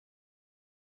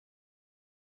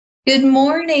Good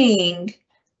morning.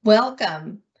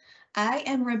 Welcome. I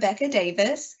am Rebecca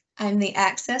Davis. I'm the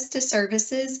Access to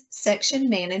Services Section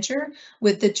Manager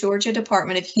with the Georgia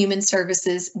Department of Human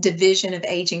Services Division of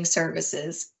Aging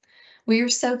Services. We are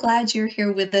so glad you're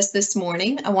here with us this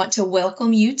morning. I want to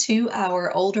welcome you to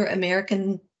our Older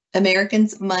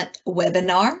Americans Month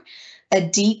webinar, a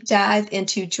deep dive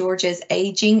into Georgia's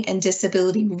Aging and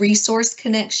Disability Resource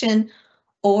Connection,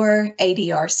 or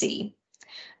ADRC.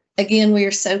 Again, we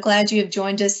are so glad you have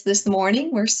joined us this morning.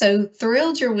 We're so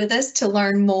thrilled you're with us to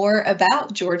learn more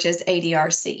about Georgia's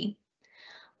ADRC.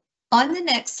 On the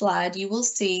next slide, you will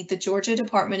see the Georgia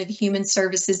Department of Human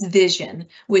Services vision,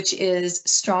 which is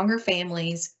stronger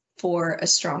families for a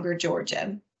stronger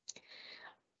Georgia.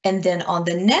 And then on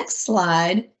the next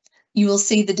slide, you will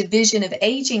see the Division of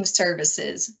Aging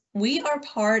Services. We are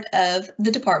part of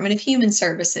the Department of Human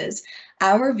Services.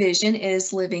 Our vision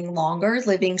is living longer,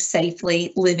 living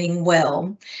safely, living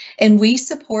well. And we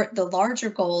support the larger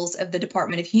goals of the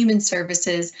Department of Human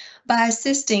Services by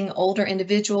assisting older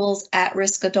individuals,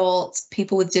 at-risk adults,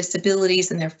 people with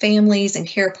disabilities and their families and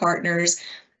care partners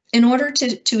in order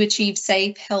to achieve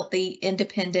safe, healthy,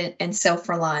 independent, and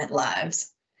self-reliant lives.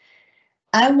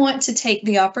 I want to take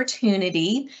the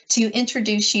opportunity to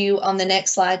introduce you on the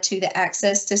next slide to the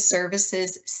Access to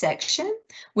Services section,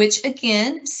 which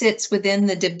again sits within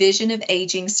the Division of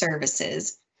Aging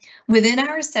Services. Within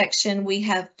our section, we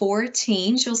have 4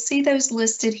 teams. You'll see those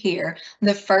listed here.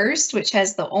 The first, which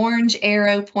has the orange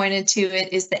arrow pointed to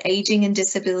it, is the Aging and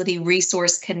Disability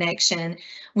Resource Connection,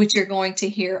 which you're going to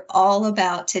hear all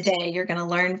about today. You're going to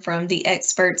learn from the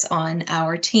experts on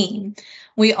our team.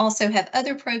 We also have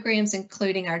other programs,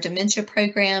 including our dementia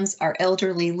programs, our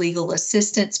elderly legal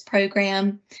assistance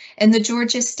program, and the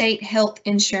Georgia State Health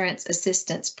Insurance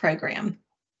Assistance Program.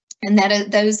 And that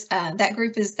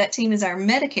team is our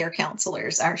Medicare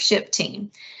counselors, our SHIP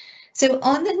team. So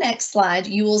on the next slide,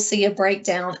 you will see a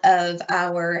breakdown of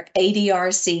our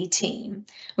ADRC team.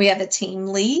 We have a team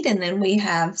lead, and then we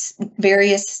have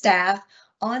various staff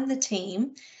on the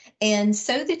team. And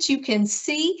so that you can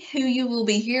see who you will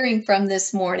be hearing from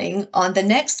this morning, on the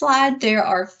next slide, there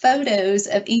are photos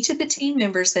of each of the team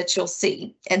members that you'll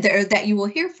see, and that you will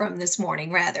hear from this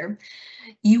morning, rather.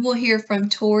 You will hear from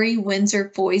Tori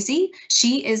Windsor-Foisey.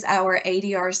 She is our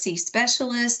ADRC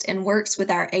specialist and works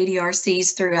with our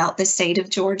ADRCs throughout the state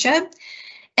of Georgia.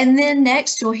 And then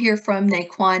next, you'll hear from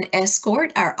Naquan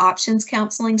Escort, our options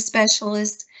counseling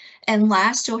specialist. And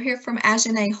last, you'll hear from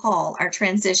Ajane Hall, our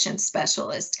transition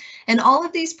specialist. And all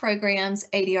of these programs,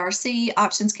 ADRC,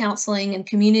 options counseling, and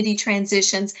community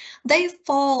transitions, they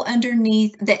fall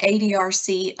underneath the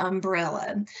ADRC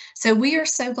umbrella. So we are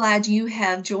so glad you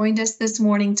have joined us this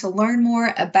morning to learn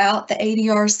more about the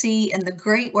ADRC and the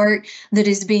great work that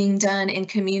is being done in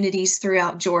communities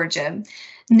throughout Georgia.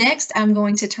 Next, I'm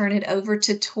going to turn it over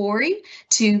to Tori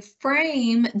to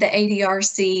frame the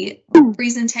ADRC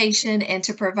presentation and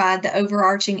to provide the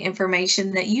overarching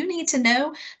information that you need to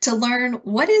know to learn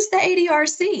what is the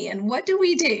ADRC and what do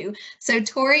we do. So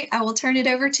Tori, I will turn it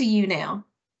over to you now.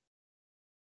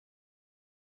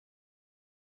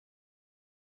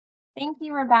 Thank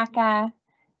you, Rebecca.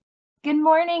 Good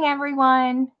morning,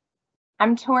 everyone.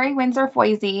 I'm Tori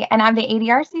Windsor-Foisey, and I'm the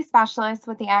ADRC specialist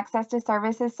with the Access to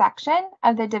Services section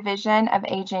of the Division of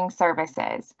Aging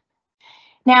Services.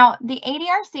 Now, the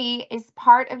ADRC is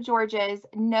part of Georgia's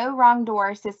No Wrong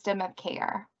Door system of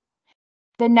care.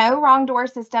 The No Wrong Door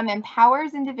system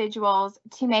empowers individuals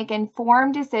to make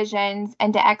informed decisions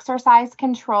and to exercise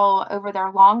control over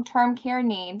their long-term care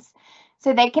needs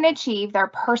so they can achieve their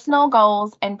personal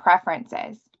goals and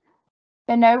preferences.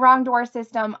 The No Wrong Door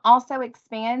system also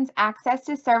expands access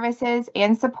to services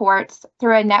and supports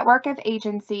through a network of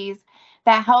agencies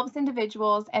that helps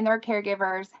individuals and their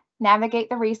caregivers navigate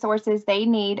the resources they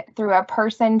need through a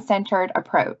person-centered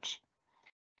approach.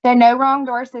 The No Wrong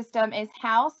Door system is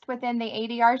housed within the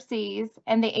ADRCs,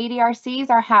 and the ADRCs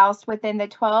are housed within the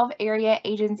 12 area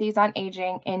agencies on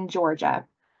aging in Georgia.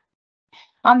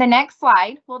 On the next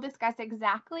slide, we'll discuss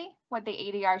exactly what the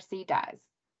ADRC does.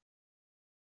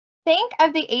 Think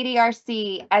of the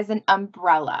ADRC as an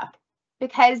umbrella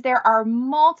because there are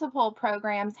multiple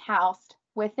programs housed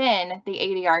within the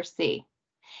ADRC.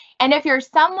 And if you're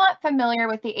somewhat familiar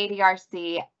with the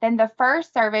ADRC, then the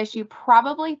first service you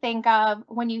probably think of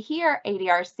when you hear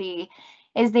ADRC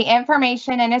is the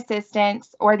Information and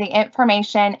Assistance or the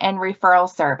Information and Referral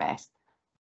Service.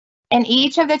 In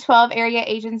each of the 12 area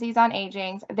agencies on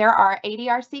aging, there are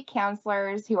ADRC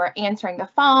counselors who are answering the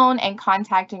phone and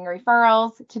contacting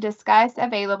referrals to discuss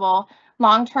available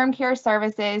long-term care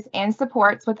services and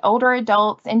supports with older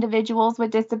adults, individuals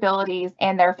with disabilities,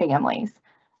 and their families.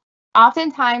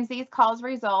 Oftentimes, these calls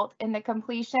result in the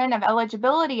completion of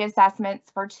eligibility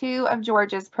assessments for 2 of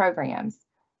Georgia's programs.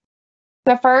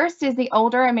 The first is the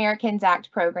Older Americans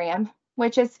Act program,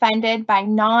 which is funded by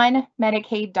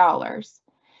non-Medicaid dollars.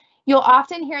 You'll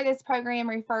often hear this program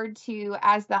referred to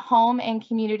as the Home and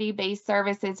Community-Based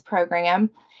Services Program,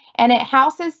 and it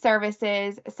houses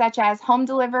services such as home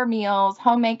delivered meals,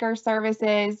 homemaker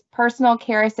services, personal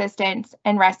care assistance,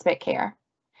 and respite care.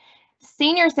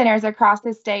 Senior centers across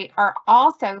the state are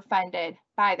also funded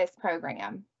by this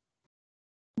program.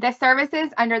 The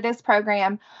services under this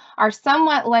program are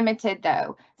somewhat limited,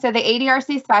 though, so the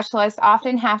ADRC specialists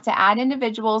often have to add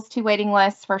individuals to waiting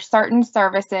lists for certain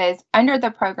services under the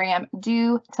program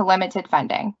due to limited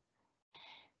funding.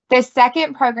 The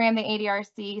second program the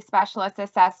ADRC specialists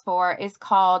assess for is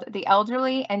called the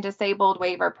Elderly and Disabled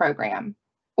Waiver Program,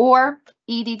 or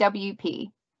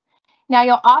EDWP. Now,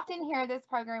 you'll often hear this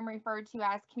program referred to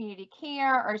as community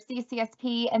care or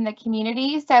CCSP in the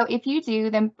community. So if you do,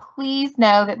 then please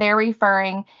know that they're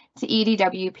referring to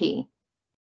EDWP.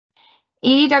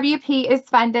 EDWP is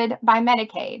funded by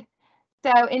Medicaid.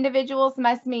 So individuals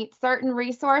must meet certain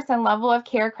resource and level of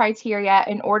care criteria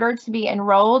in order to be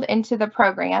enrolled into the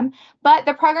program. But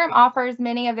the program offers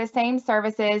many of the same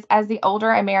services as the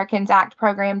Older Americans Act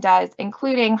program does,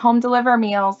 including home delivered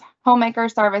meals, homemaker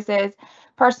services,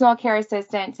 personal care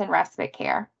assistance, and respite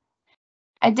care.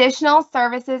 Additional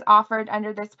services offered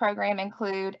under this program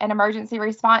include an emergency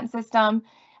response system,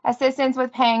 assistance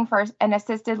with paying for an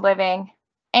assisted living,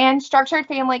 and structured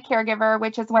family caregiver,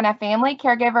 which is when a family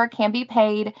caregiver can be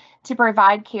paid to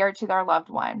provide care to their loved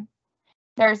one.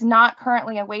 There's not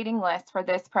currently a waiting list for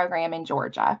this program in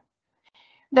Georgia.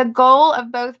 The goal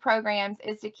of both programs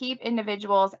is to keep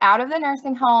individuals out of the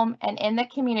nursing home and in the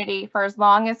community for as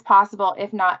long as possible,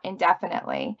 if not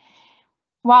indefinitely.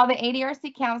 While the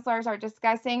ADRC counselors are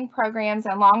discussing programs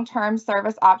and long-term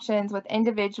service options with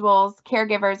individuals,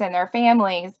 caregivers, and their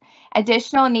families,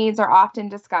 additional needs are often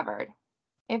discovered.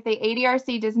 If the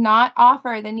ADRC does not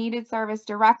offer the needed service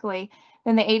directly,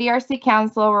 then the ADRC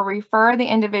counselor will refer the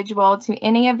individual to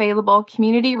any available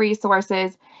community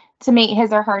resources to meet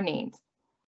his or her needs.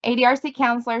 ADRC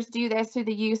counselors do this through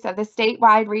the use of the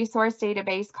statewide resource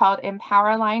database called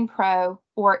EmpowerLine Pro,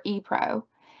 or ePro.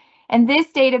 And this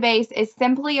database is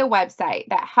simply a website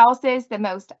that houses the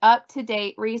most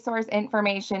up-to-date resource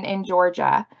information in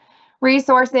Georgia.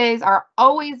 Resources are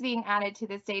always being added to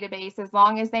this database as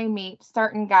long as they meet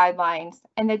certain guidelines,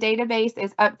 and the database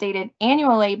is updated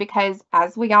annually because,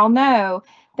 as we all know,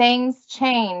 things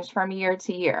change from year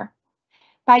to year.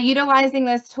 By utilizing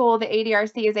this tool, the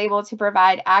ADRC is able to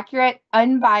provide accurate,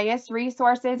 unbiased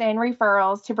resources and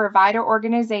referrals to provider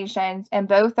organizations in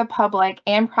both the public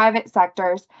and private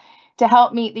sectors to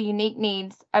help meet the unique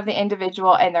needs of the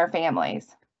individual and their families.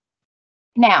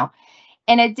 Now,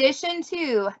 in addition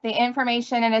to the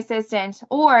information and assistance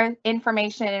or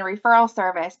information and referral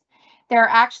service, there are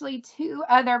actually 2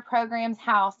 other programs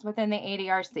housed within the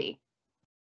ADRC.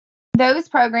 Those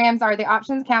programs are the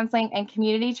Options Counseling and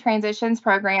Community Transitions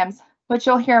programs, which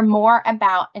you'll hear more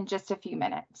about in just a few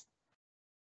minutes.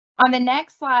 On the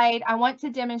next slide, I want to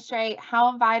demonstrate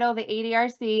how vital the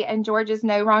ADRC and Georgia's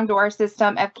No Wrong Door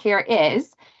system of care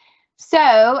is. So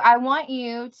I want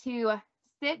you to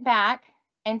sit back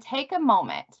and take a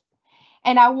moment,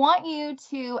 and I want you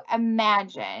to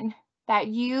imagine that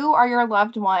you or your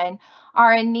loved one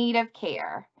are in need of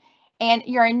care. And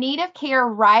you're in need of care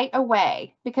right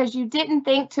away because you didn't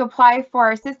think to apply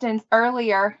for assistance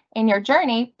earlier in your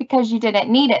journey because you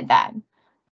didn't need it then.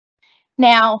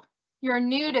 Now, you're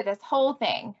new to this whole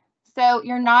thing, so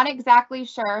you're not exactly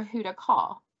sure who to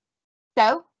call.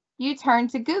 So you turn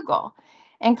to Google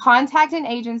and contact an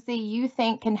agency you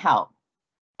think can help.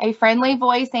 A friendly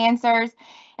voice answers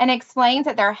and explains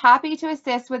that they're happy to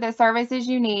assist with the services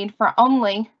you need for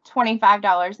only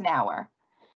 $25 an hour.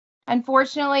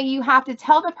 Unfortunately, you have to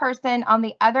tell the person on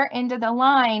the other end of the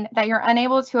line that you're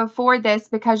unable to afford this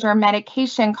because your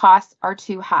medication costs are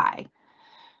too high.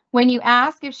 When you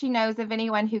ask if she knows of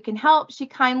anyone who can help, she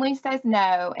kindly says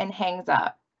no and hangs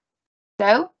up.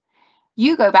 So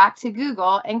you go back to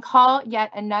Google and call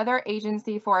yet another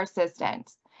agency for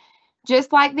assistance.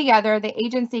 Just like the other, the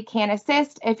agency can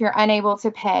assist if you're unable to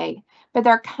pay, but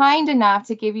they're kind enough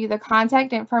to give you the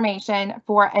contact information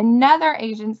for another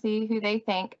agency who they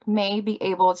think may be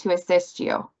able to assist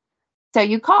you. So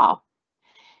you call.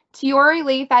 To your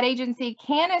relief, that agency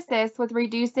can assist with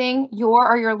reducing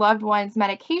your or your loved one's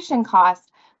medication costs,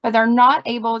 but they're not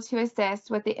able to assist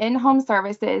with the in-home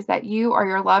services that you or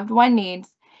your loved one needs,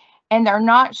 and they're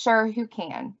not sure who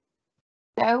can.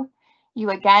 So you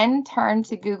again turn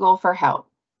to Google for help.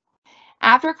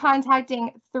 After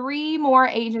contacting 3 more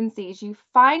agencies, you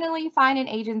finally find an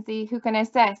agency who can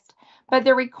assist, but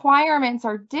the requirements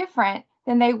are different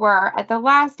than they were at the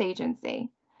last agency.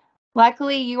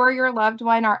 Luckily, you or your loved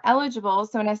one are eligible,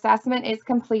 so an assessment is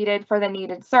completed for the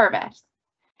needed service.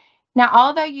 Now,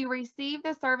 although you received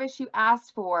the service you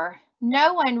asked for,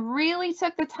 no one really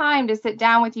took the time to sit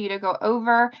down with you to go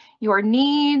over your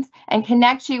needs and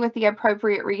connect you with the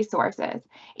appropriate resources,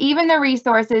 even the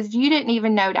resources you didn't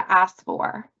even know to ask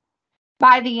for.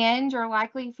 By the end, you're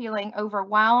likely feeling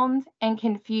overwhelmed and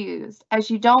confused as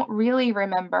you don't really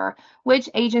remember which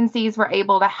agencies were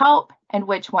able to help and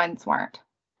which ones weren't.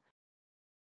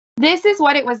 This is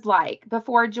what it was like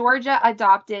before Georgia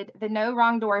adopted the No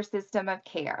Wrong Door system of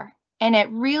care, and it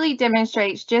really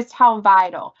demonstrates just how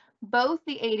vital both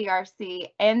the ADRC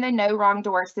and the No Wrong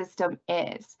Door system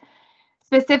is.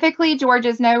 Specifically,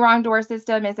 Georgia's No Wrong Door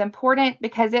system is important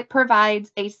because it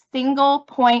provides a single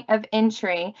point of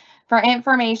entry for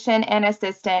information and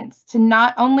assistance to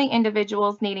not only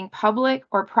individuals needing public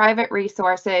or private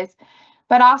resources,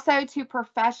 but also to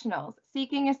professionals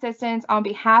seeking assistance on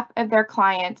behalf of their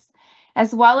clients,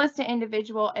 as well as to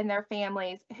individuals and their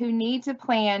families who need to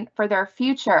plan for their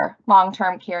future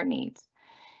long-term care needs.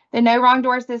 The No Wrong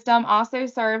Door system also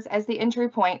serves as the entry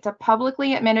point to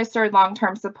publicly administered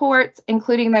long-term supports,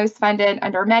 including those funded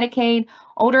under Medicaid,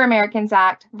 Older Americans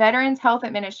Act, Veterans Health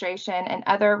Administration, and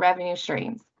other revenue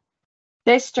streams.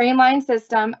 This streamlined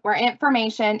system where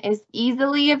information is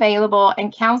easily available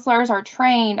and counselors are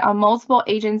trained on multiple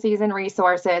agencies and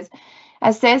resources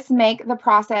assists make the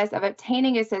process of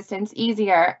obtaining assistance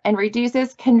easier and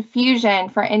reduces confusion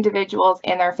for individuals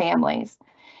and their families.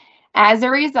 As a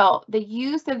result, the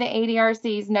use of the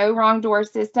ADRC's No Wrong Door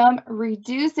system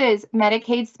reduces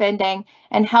Medicaid spending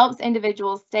and helps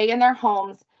individuals stay in their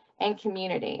homes and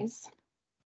communities.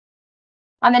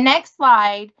 On the next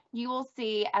slide, you will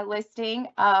see a listing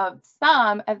of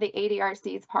some of the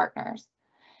ADRC's partners.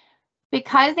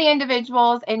 Because the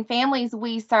individuals and families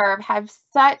we serve have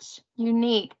such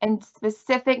unique and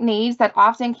specific needs that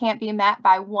often can't be met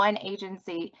by one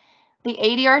agency, the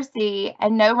ADRC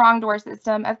and No Wrong Door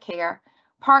system of care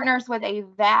partners with a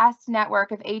vast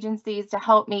network of agencies to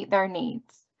help meet their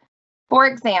needs. For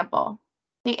example,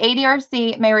 the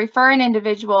ADRC may refer an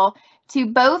individual to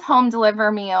both home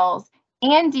delivered meals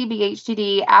and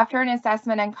DBHTD after an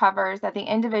assessment uncovers that the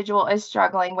individual is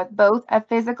struggling with both a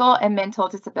physical and mental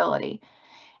disability.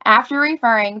 After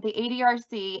referring, the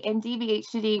ADRC and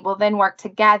DBHTD will then work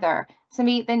together to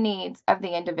meet the needs of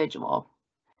the individual.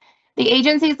 The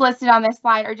agencies listed on this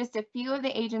slide are just a few of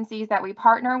the agencies that we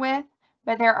partner with,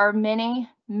 but there are many,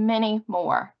 many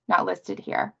more not listed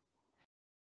here.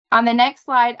 On the next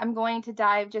slide, I'm going to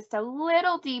dive just a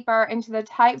little deeper into the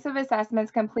types of assessments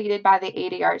completed by the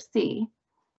ADRC.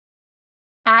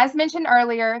 As mentioned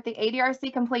earlier, the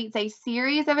ADRC completes a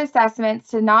series of assessments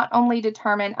to not only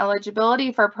determine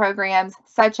eligibility for programs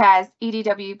such as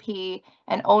EDWP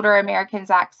and Older Americans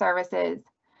Act services,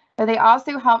 but they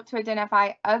also help to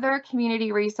identify other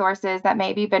community resources that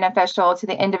may be beneficial to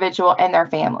the individual and their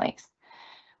families.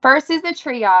 First is the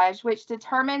triage, which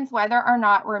determines whether or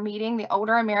not we're meeting the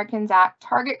Older Americans Act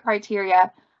target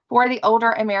criteria for the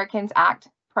Older Americans Act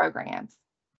programs.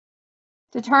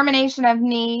 Determination of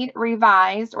need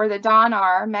revised, or the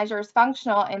DONR, measures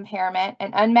functional impairment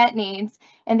and unmet needs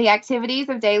in the activities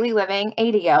of daily living,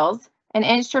 ADLs, and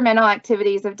instrumental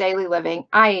activities of daily living,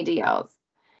 IADLs.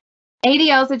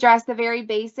 ADLs address the very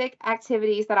basic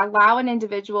activities that allow an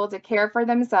individual to care for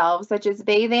themselves, such as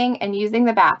bathing and using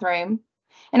the bathroom.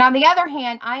 And on the other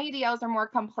hand, IADLs are more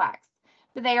complex,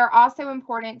 but they are also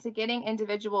important to getting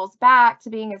individuals back to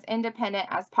being as independent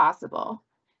as possible.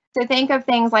 So think of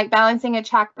things like balancing a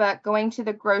checkbook, going to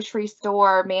the grocery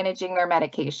store, managing their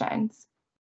medications.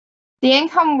 The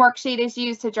income worksheet is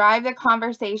used to drive the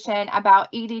conversation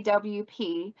about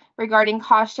EDWP regarding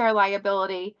cost share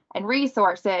liability and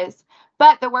resources,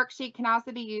 but the worksheet can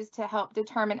also be used to help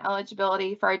determine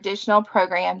eligibility for additional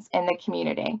programs in the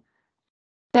community.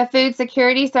 The Food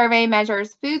Security Survey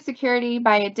measures food security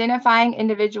by identifying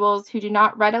individuals who do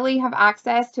not readily have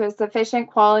access to a sufficient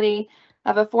quality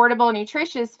of affordable,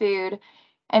 nutritious food.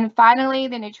 And finally,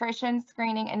 the Nutrition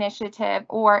Screening Initiative,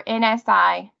 or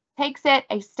NSI, takes it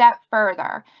a step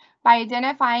further by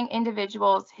identifying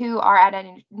individuals who are at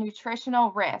a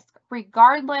nutritional risk,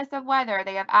 regardless of whether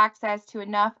they have access to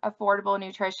enough affordable,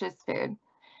 nutritious food.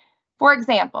 For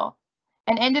example,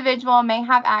 an individual may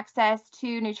have access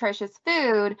to nutritious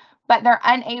food, but they're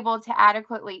unable to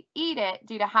adequately eat it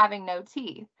due to having no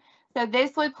teeth. So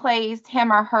this would place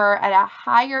him or her at a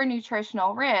higher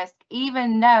nutritional risk,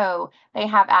 even though they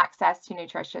have access to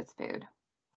nutritious food.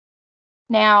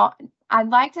 Now, I'd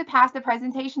like to pass the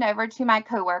presentation over to my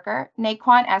coworker,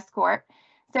 Naquan Escort,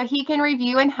 so he can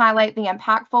review and highlight the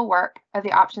impactful work of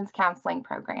the Options Counseling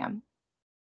Program.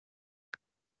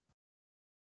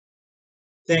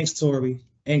 Thanks, Tori,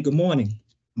 and good morning.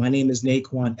 My name is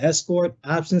Naquan Escort,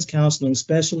 Options Counseling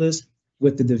Specialist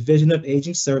with the Division of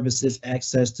Aging Services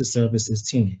Access to Services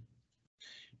team.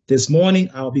 This morning,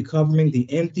 I'll be covering the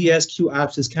MDSQ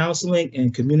Options Counseling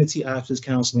and Community Options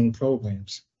Counseling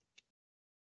programs.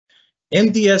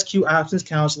 MDSQ Options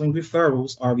Counseling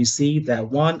referrals are received at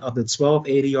one of the 12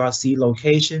 ADRC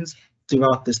locations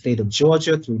throughout the state of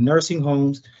Georgia through nursing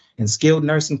homes and skilled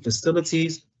nursing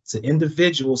facilities to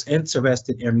individuals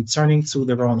interested in returning to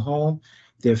their own home,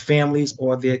 their families,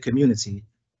 or their community.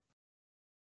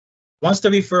 Once the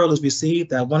referral is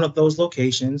received at one of those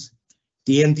locations,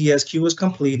 the MDSQ is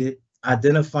completed,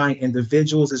 identifying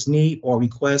individuals' need or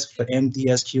request for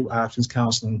MDSQ Options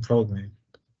Counseling Program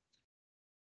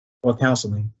or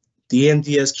counseling. The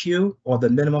MDSQ, or the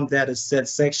Minimum Data Set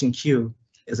Section Q,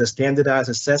 is a standardized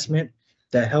assessment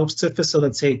that helps to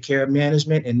facilitate care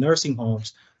management in nursing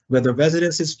homes where the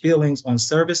residents' feelings on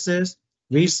services,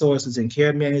 resources, and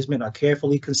care management are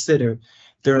carefully considered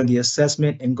during the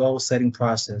assessment and goal-setting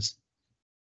process.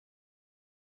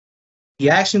 The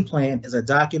action plan is a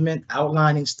document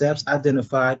outlining steps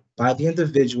identified by the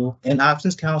individual and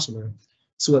options counselor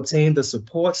to obtain the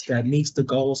supports that meets the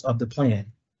goals of the plan.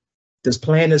 This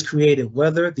plan is created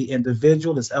whether the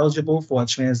individual is eligible for a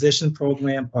transition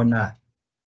program or not.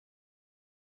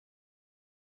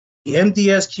 The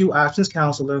MDSQ Options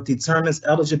Counselor determines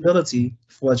eligibility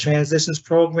for a transitions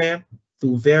program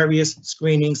through various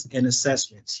screenings and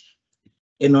assessments.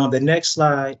 And on the next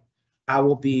slide, I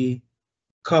will be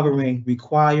covering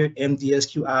required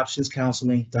MDSQ Options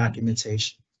Counseling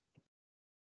documentation.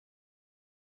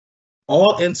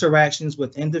 All interactions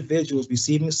with individuals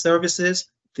receiving services,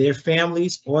 their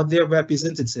families, or their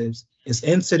representatives is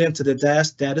entered into the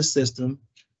DAS data system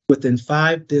within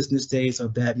 5 business days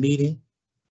of that meeting.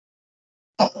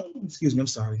 Excuse me, I'm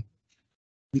sorry.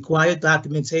 Required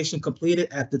documentation completed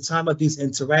at the time of these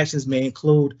interactions may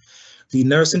include the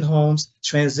nursing home's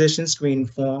transition screening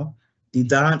form, the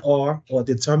DON-R, or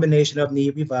Determination of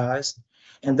Need revised,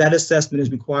 and that assessment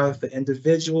is required for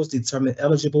individuals determined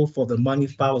eligible for the Money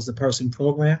Follows the Person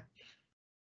program.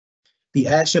 The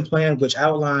action plan, which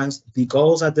outlines the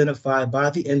goals identified by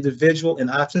the individual and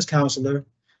options counselor,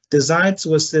 designed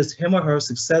to assist him or her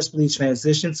successfully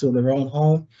transition to their own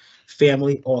home,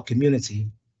 family, or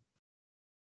community.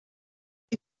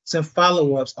 Some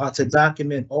follow-ups are to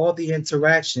document all the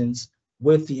interactions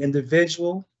with the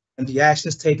individual and the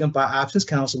actions taken by options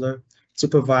counselor to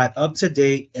provide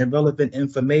up-to-date and relevant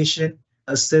information,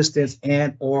 assistance,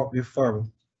 and/or referral.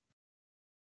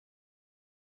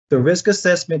 The risk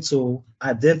assessment tool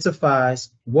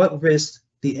identifies what risks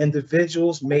the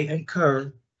individuals may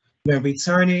incur when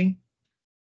returning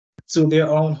to their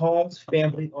own homes,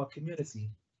 family, or community.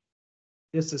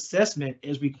 This assessment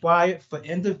is required for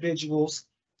individuals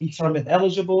determined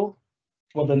eligible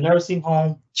for the nursing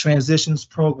home transitions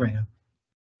program.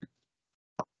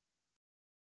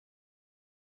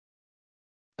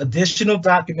 Additional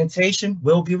documentation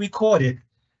will be recorded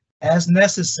as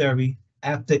necessary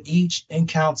after each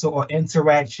encounter or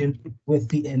interaction with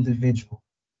the individual.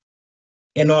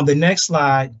 And on the next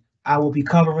slide, I will be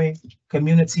covering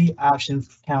community options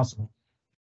counseling.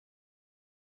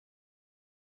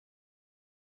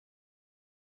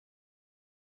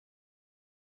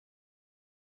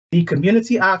 The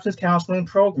Community Options Counseling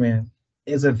Program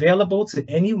is available to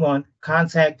anyone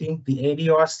contacting the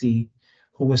ADRC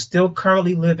who is still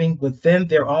currently living within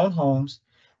their own homes,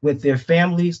 with their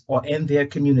families, or in their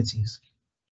communities.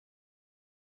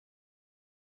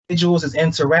 Individuals'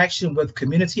 interaction with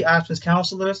community options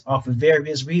counselors are for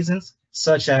various reasons,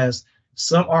 such as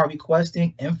some are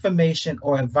requesting information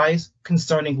or advice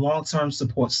concerning long-term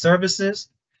support services.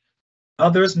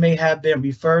 Others may have been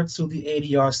referred to the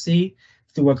ADRC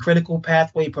through a critical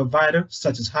pathway provider,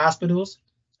 such as hospitals,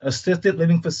 assisted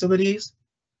living facilities,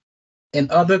 and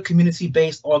other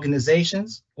community-based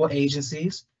organizations or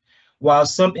agencies, while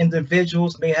some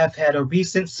individuals may have had a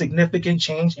recent significant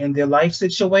change in their life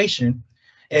situation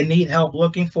and need help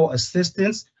looking for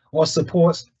assistance or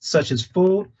supports such as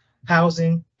food,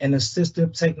 housing, and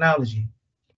assistive technology.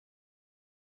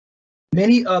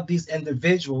 Many of these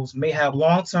individuals may have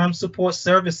long-term support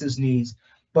services needs,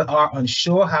 but are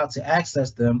unsure how to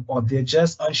access them, or they're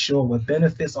just unsure what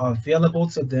benefits are available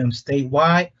to them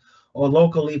statewide or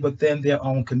locally within their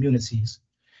own communities.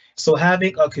 So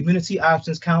having a community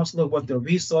options counselor with a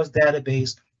resource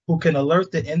database who can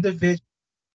alert the individual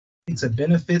to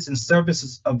benefits and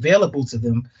services available to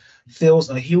them fills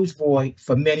a huge void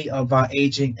for many of our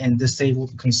aging and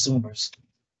disabled consumers.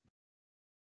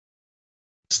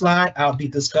 Slide, I'll be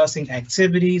discussing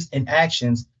activities and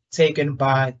actions taken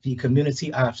by the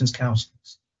Community Options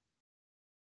Counselors.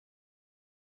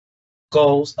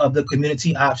 Goals of the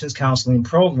Community Options Counseling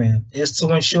Program is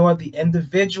to ensure the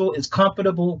individual is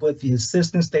comfortable with the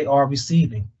assistance they are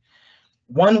receiving.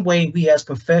 One way we as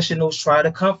professionals try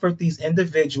to comfort these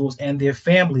individuals and their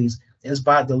families is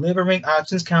by delivering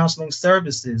options counseling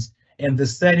services in the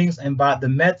settings and by the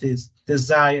methods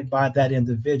desired by that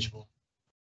individual.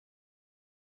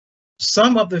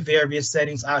 Some of the various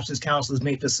settings options counselors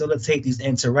may facilitate these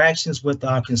interactions with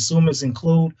our consumers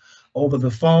include over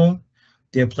the phone,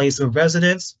 their place of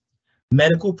residence,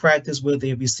 medical practice where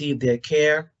they receive their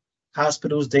care,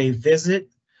 hospitals they visit,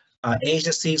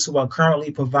 agencies who are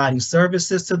currently providing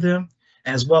services to them,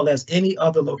 as well as any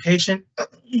other location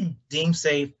deemed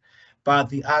safe by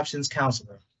the options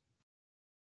counselor.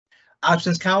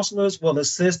 Options counselors will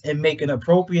assist in making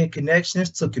appropriate connections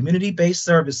to community-based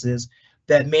services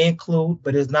that may include,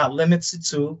 but is not limited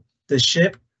to, the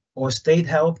SHIP or State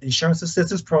Health Insurance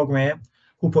Assistance Program,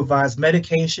 who provides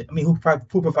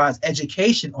who provides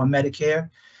education on Medicare,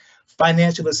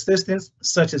 financial assistance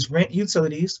such as rent,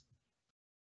 utilities,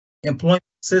 employment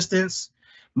assistance,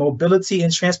 mobility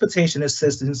and transportation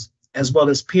assistance, as well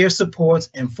as peer supports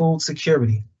and food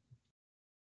security.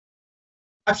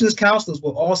 Options counselors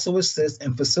will also assist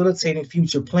in facilitating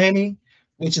future planning,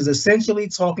 which is essentially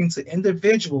talking to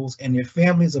individuals and their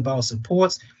families about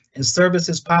supports and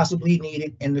services possibly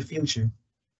needed in the future.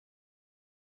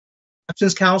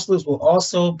 Options counselors will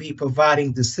also be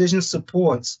providing decision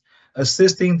supports,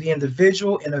 assisting the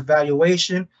individual in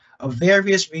evaluation of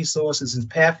various resources and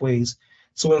pathways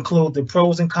to include the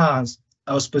pros and cons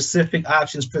of specific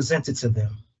options presented to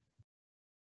them.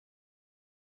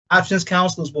 Options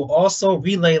counselors will also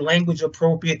relay language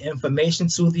appropriate information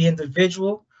to the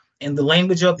individual in the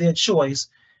language of their choice,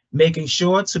 making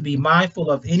sure to be mindful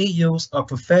of any use of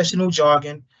professional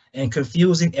jargon and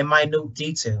confusing and minute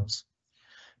details.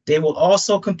 They will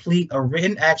also complete a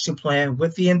written action plan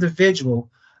with the individual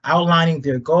outlining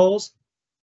their goals,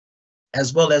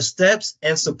 as well as steps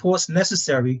and supports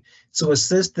necessary to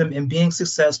assist them in being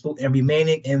successful and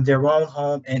remaining in their own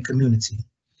home and community.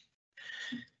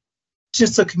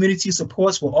 Actions to community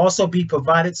supports will also be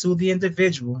provided to the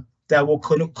individual that will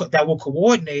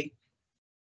coordinate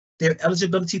their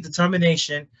eligibility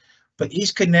determination for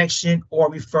each connection or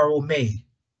referral made.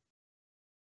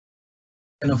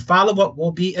 And a follow-up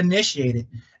will be initiated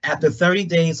after 30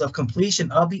 days of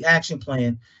completion of the action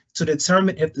plan to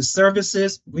determine if the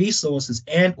services, resources,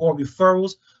 and/or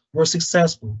referrals were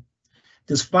successful.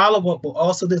 This follow-up will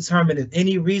also determine if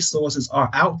any resources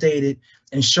are outdated,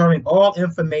 ensuring all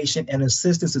information and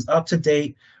assistance is up to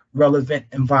date, relevant,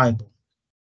 and viable.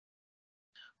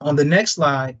 On the next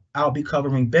slide, I'll be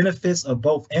covering benefits of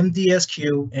both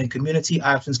MDSQ and Community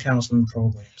Options Counseling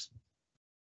programs.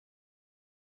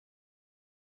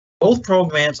 Both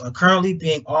programs are currently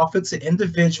being offered to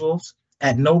individuals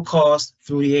at no cost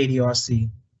through the ADRC.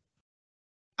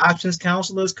 Options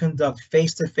counselors conduct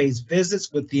face-to-face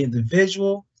visits with the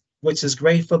individual, which is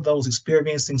great for those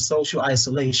experiencing social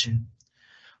isolation.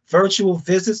 Virtual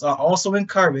visits are also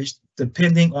encouraged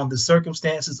depending on the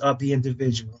circumstances of the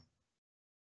individual.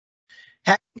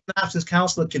 Having an options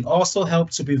counselor can also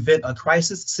help to prevent a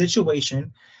crisis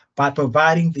situation by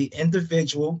providing the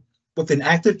individual with an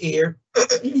active ear,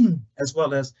 as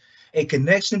well as a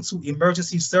connection to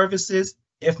emergency services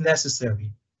if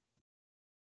necessary.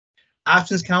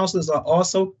 Options counselors are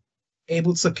also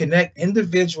able to connect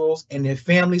individuals and their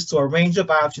families to a range of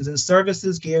options and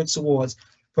services geared towards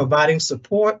providing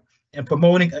support and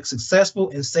promoting a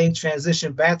successful and safe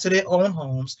transition back to their own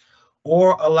homes,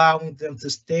 or allowing them to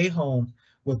stay home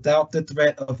without the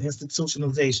threat of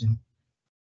institutionalization.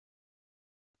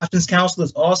 Options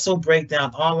counselors also break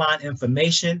down online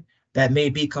information that may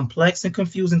be complex and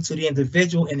confusing to the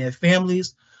individual and their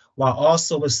families, while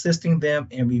also assisting them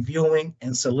in reviewing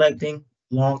and selecting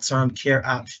long-term care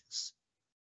options.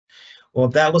 Well,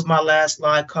 that was my last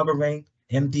slide covering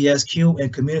MDSQ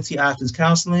and Community Options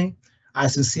Counseling. I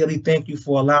sincerely thank you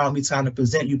for allowing me time to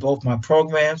present you both my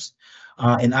programs.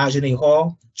 And Ajane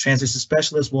Hall, Transition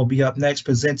Specialist, will be up next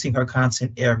presenting her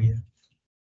content area.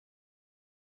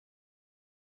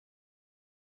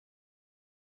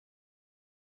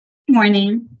 Good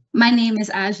morning. My name is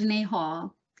Ajane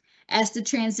Hall. As the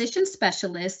transition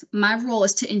specialist, my role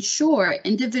is to ensure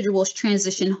individuals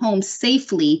transition home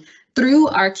safely through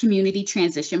our community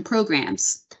transition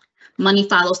programs. Money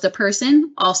Follows the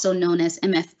Person, also known as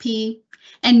MFP,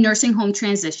 and Nursing Home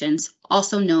Transitions,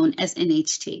 also known as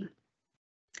NHT.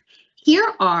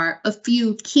 Here are a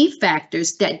few key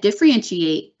factors that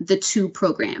differentiate the two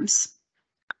programs.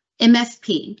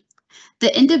 MFP.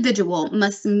 The individual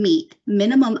must meet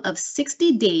minimum of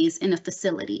 60 days in a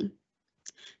facility,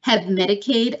 have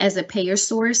Medicaid as a payer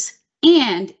source,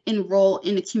 and enroll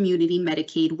in a community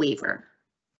Medicaid waiver.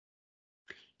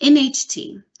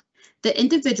 NHT. The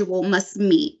individual must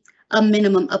meet a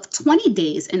minimum of 20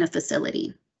 days in a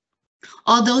facility.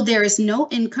 Although there is no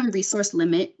income resource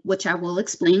limit, which I will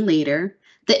explain later,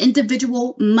 the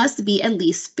individual must be at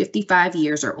least 55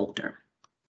 years or older.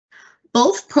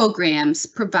 Both programs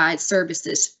provide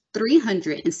services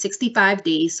 365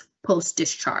 days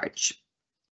post-discharge.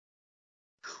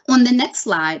 On the next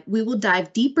slide, we will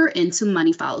dive deeper into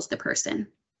Money Follows the Person.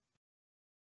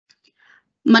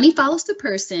 Money Follows the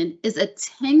Person is a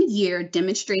 10-year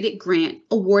demonstrated grant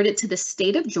awarded to the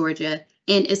state of Georgia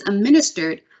and is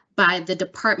administered by the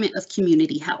Department of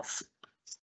Community Health.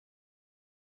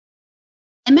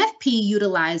 MFP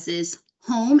utilizes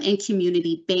home and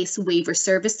community-based waiver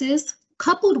services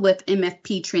coupled with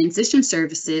MFP transition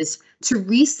services to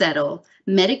resettle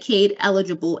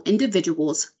Medicaid-eligible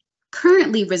individuals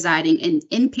currently residing in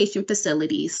inpatient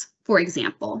facilities, for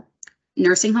example,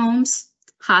 nursing homes,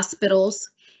 hospitals,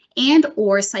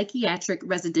 and/or psychiatric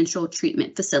residential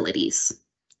treatment facilities.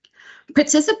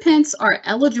 Participants are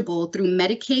eligible through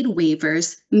Medicaid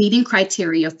waivers meeting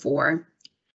criteria for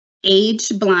age,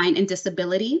 blind, and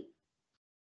disability,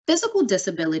 physical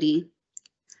disability,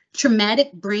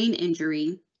 traumatic brain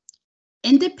injury,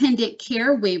 independent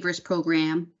care waivers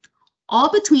program, all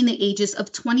between the ages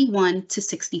of 21 to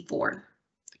 64,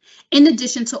 in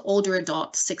addition to older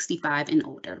adults 65 and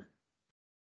older.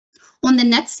 On the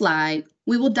next slide,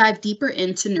 we will dive deeper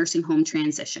into nursing home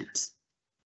transitions.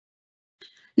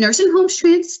 Nursing home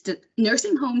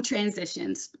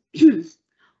transitions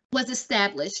was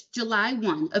established July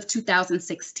 1 of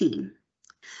 2016.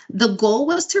 The goal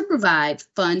was to provide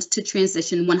funds to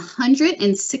transition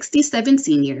 167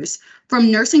 seniors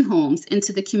from nursing homes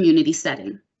into the community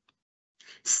setting.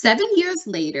 7 years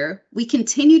later, we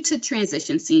continue to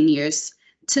transition seniors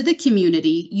to the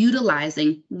community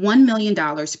utilizing $1 million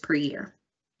per year.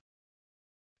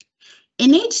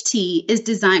 NHT is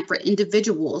designed for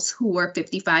individuals who are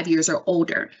 55 years or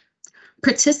older.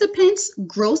 Participants'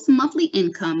 gross monthly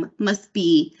income must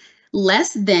be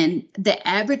less than the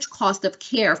average cost of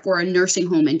care for a nursing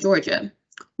home in Georgia,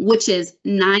 which is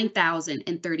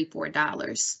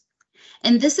 $9,034.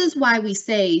 And this is why we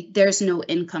say there's no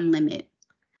income limit.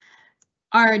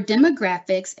 Our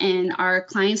demographics and our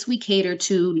clients we cater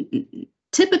to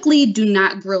typically do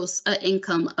not gross an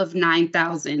income of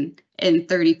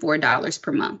 $9,034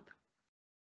 per month.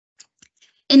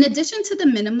 In addition to the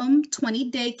minimum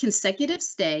 20-day consecutive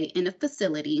stay in a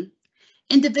facility,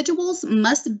 individuals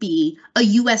must be a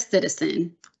U.S.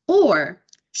 citizen or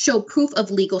show proof of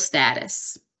legal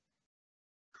status.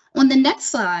 On the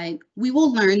next slide, we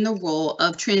will learn the role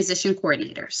of transition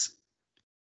coordinators.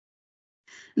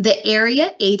 The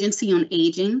Area Agency on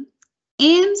Aging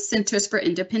and Centers for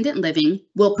Independent Living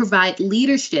will provide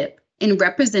leadership in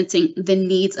representing the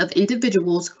needs of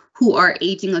individuals who are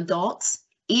aging adults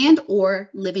and/or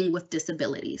living with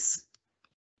disabilities.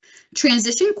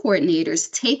 Transition coordinators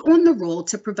take on the role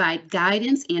to provide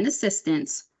guidance and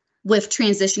assistance with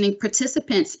transitioning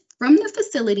participants from the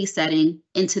facility setting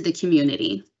into the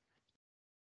community.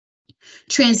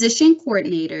 Transition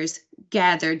coordinators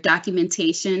gather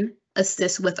documentation,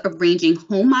 assist with arranging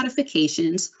home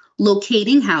modifications,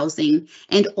 locating housing,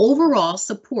 and overall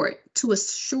support to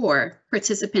assure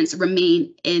participants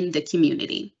remain in the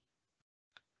community.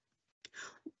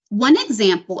 One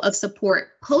example of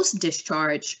support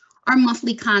post-discharge are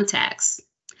monthly contacts.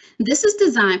 This is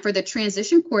designed for the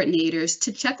transition coordinators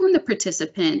to check on the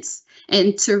participants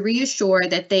and to reassure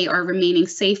that they are remaining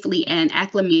safely and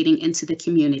acclimating into the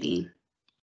community.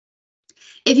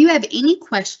 If you have any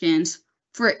questions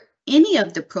for any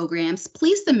of the programs,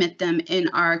 please submit them in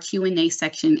our Q&A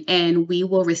section and we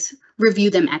will review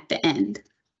them at the end.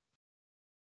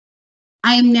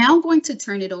 I am now going to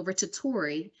turn it over to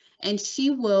Tori, and she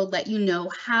will let you know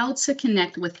how to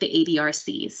connect with the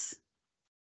ADRCs.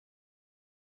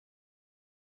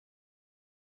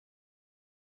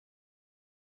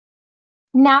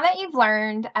 Now that you've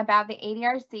learned about the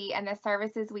ADRC and the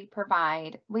services we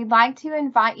provide, we'd like to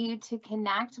invite you to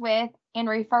connect with and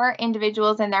refer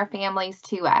individuals and their families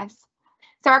to us.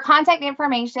 So our contact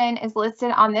information is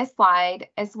listed on this slide,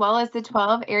 as well as the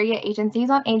 12 area agencies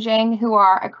on aging who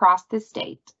are across the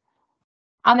state.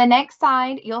 On the next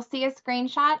slide, you'll see a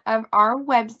screenshot of our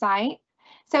website.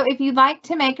 So if you'd like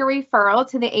to make a referral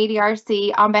to the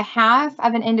ADRC on behalf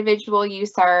of an individual you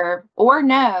serve or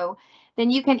know, then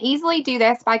you can easily do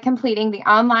this by completing the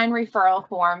online referral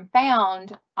form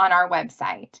found on our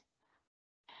website.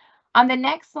 On the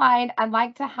next slide, I'd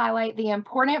like to highlight the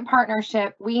important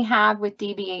partnership we have with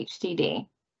DBHTD.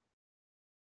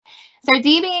 So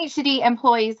DBHTD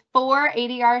employs 4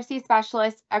 ADRC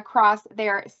specialists across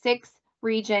their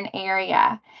 6-region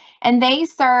area, and they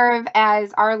serve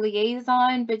as our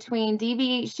liaison between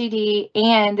DBHTD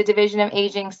and the Division of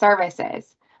Aging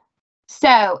Services.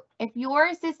 So if you're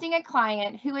assisting a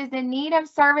client who is in need of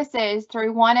services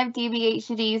through one of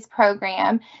DBHTD's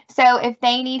program, so if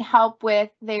they need help with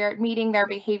meeting their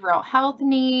behavioral health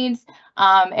needs,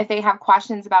 if they have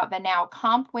questions about the Now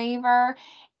Comp waiver,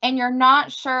 and you're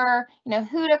not sure,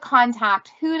 who to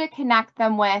contact, who to connect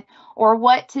them with, or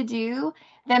what to do,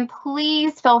 then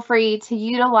please feel free to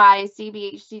utilize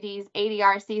DBHTD's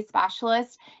ADRC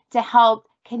specialist to help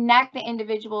connect the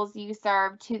individuals you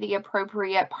serve to the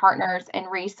appropriate partners and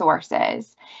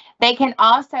resources. They can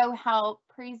also help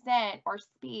present or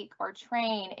speak or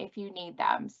train if you need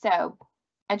them. So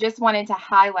I just wanted to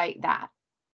highlight that.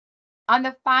 On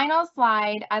the final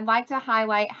slide, I'd like to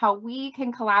highlight how we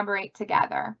can collaborate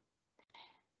together.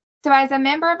 So as a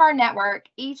member of our network,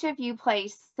 each of you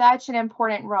plays such an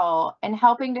important role in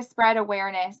helping to spread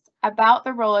awareness about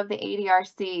the role of the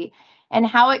ADRC and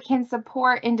how it can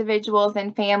support individuals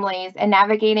and families in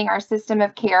navigating our system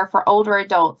of care for older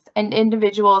adults and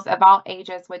individuals of all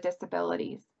ages with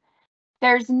disabilities.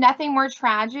 There's nothing more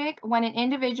tragic when an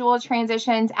individual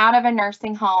transitions out of a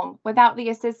nursing home without the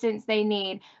assistance they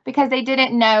need because they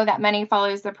didn't know that Money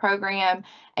Follows the program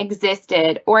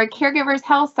existed, or a caregiver's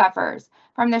health suffers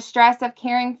from the stress of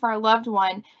caring for a loved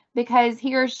one because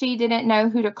he or she didn't know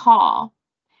who to call.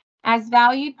 As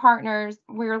valued partners,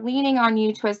 we're leaning on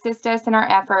you to assist us in our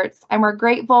efforts, and we're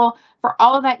grateful for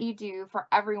all that you do for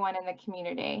everyone in the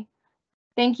community.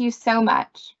 Thank you so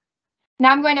much. Now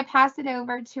I'm going to pass it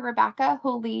over to Rebecca,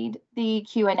 who'll lead the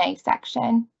Q&A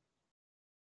section.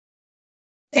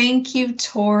 Thank you,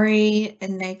 Tori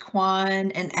and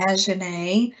Naquan and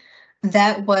Ajane.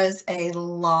 That was a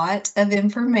lot of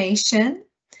information.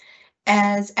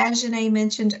 As Ajane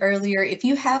mentioned earlier, if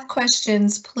you have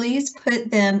questions, please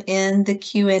put them in the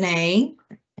Q&A.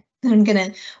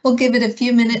 We'll give it a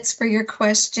few minutes for your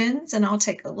questions, and I'll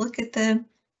take a look at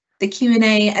the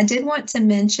Q&A. I did want to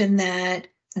mention that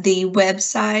the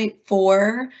website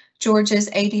for Georgia's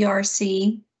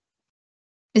ADRC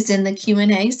is in the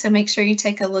Q&A, so make sure you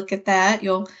take a look at that.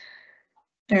 You'll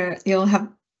have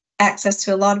access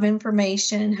to a lot of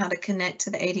information, how to connect to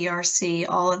the ADRC.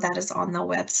 All of that is on the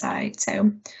website.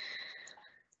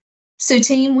 So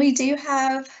team, we do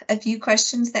have a few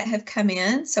questions that have come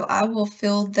in, so I will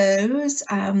field those.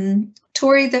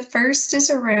 Tori, the first is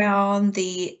around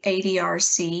the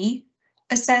ADRC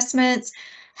assessments.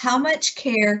 How much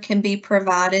care can be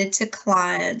provided to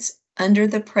clients under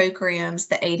the programs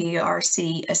the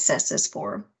ADRC assesses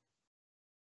for?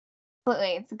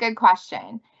 Absolutely, it's a good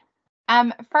question.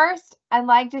 First, I'd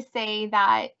like to say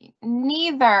that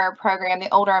neither program,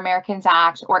 the Older Americans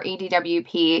Act or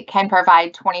ADWP, can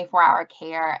provide 24-hour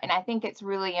care, and I think it's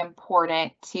really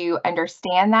important to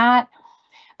understand that.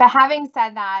 But having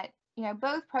said that,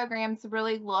 both programs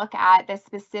really look at the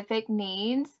specific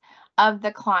needs of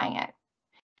the client.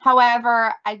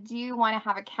 However, I do want to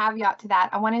have a caveat to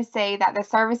that. I want to say that the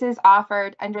services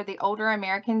offered under the Older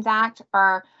Americans Act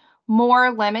are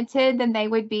more limited than they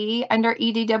would be under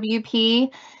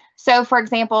EDWP. So, for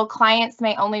example, clients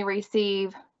may only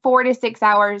receive 4 to 6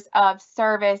 hours of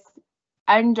service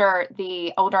under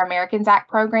the Older Americans Act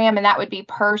program, and that would be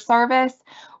per service,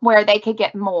 where they could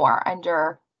get more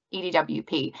under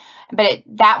EDWP. But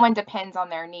that one depends on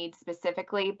their needs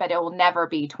specifically, but it will never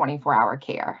be 24-hour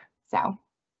care. So,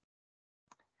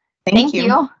 thank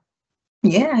you.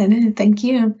 Yeah, no, thank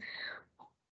you.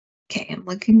 Okay, I'm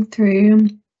looking through.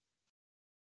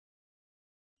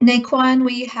 Naquan,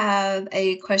 we have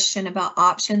a question about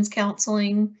options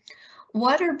counseling.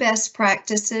 What are best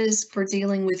practices for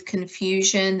dealing with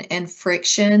confusion and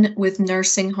friction with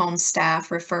nursing home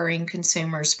staff referring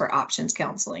consumers for options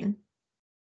counseling?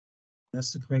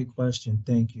 That's a great question.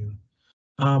 Thank you.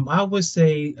 I would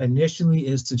say initially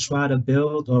is to try to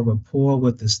build a rapport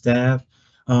with the staff.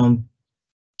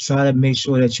 Try to make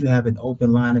sure that you have an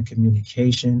open line of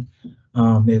communication.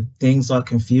 If things are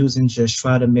confusing, just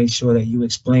try to make sure that you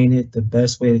explain it the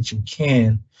best way that you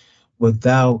can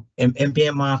without, and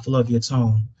being mindful of your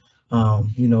tone.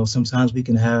 Sometimes we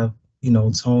can have,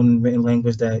 tone and written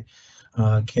language that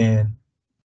can,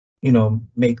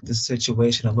 make the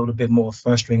situation a little bit more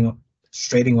frustrating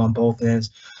on both ends.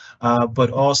 But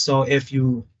also, if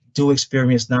you do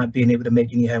experience not being able to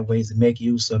make any headways, to make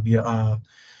use of your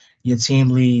team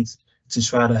leads to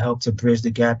try to help to bridge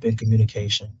the gap in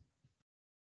communication.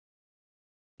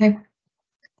 Okay,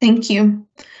 thank you.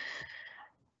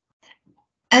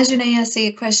 Ajane, I see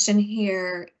a question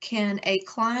here. Can a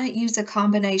client use a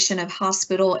combination of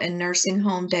hospital and nursing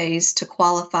home days to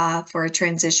qualify for a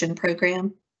transition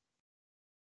program?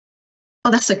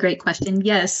 Oh, that's a great question.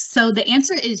 Yes. So the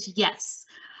answer is yes.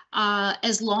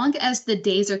 As long as the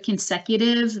days are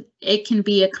consecutive, it can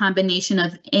be a combination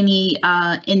of any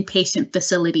inpatient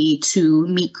facility to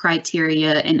meet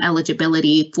criteria and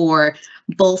eligibility for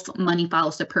both money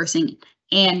follows the person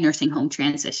and nursing home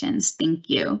transitions. Thank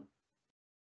you.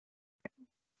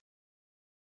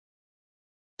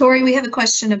 Tori, we have a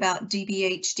question about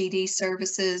DBHDD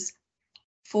services.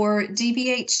 For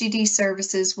DBHDD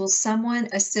services, will someone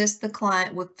assist the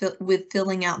client with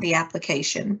filling out the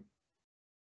application?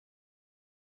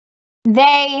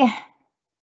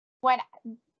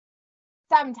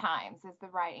 Sometimes is the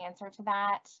right answer to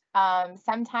that.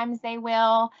 Sometimes they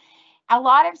will. A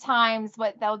lot of times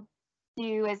what they'll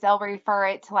do is they'll refer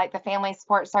it to like the Family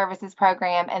Support Services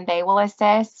program and they will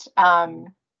assist.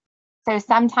 So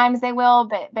sometimes they will,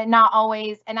 but not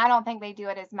always. And I don't think they do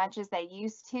it as much as they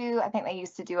used to. I think they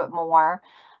used to do it more.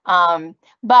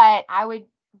 But I would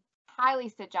highly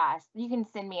suggest you can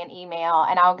send me an email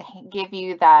and I'll give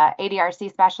you the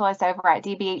ADRC specialist over at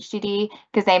DBHDD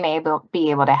because they may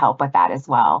be able to help with that as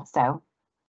well. So.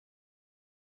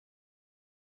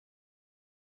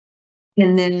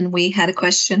 And then we had a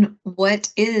question,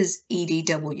 what is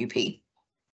EDWP?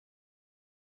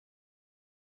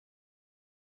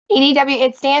 EDW,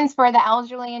 it stands for the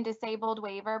Elderly and Disabled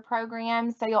Waiver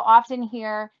Program. So you'll often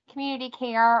hear community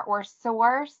care or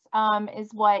SOURCE is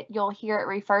what you'll hear it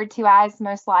referred to as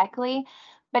most likely.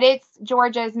 But it's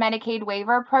Georgia's Medicaid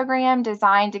waiver program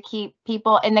designed to keep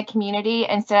people in the community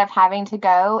instead of having to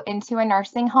go into a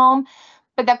nursing home.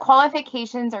 But the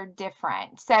qualifications are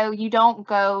different. So you don't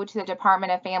go to the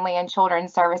Department of Family and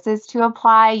Children's Services to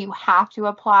apply. You have to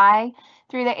apply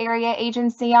through the Area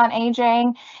Agency on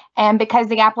Aging. And because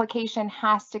the application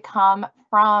has to come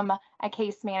from a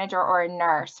case manager or a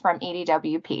nurse from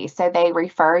EDWP, so they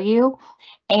refer you,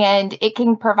 and it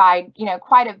can provide,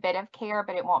 quite a bit of care,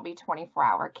 but it won't be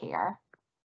 24-hour care.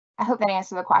 I hope that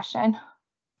answered the question.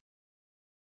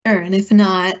 Sure, and if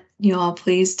not, you all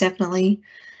please definitely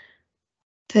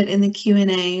put in the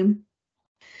Q&A.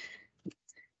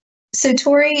 So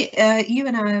Tori, you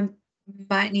and I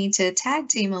might need to tag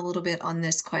team a little bit on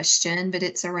this question, but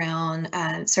it's around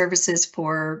services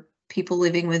for people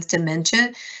living with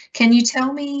dementia. Can you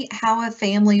tell me how a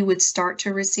family would start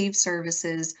to receive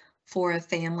services for a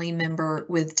family member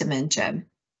with dementia?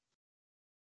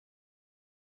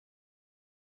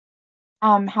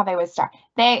 How they would start.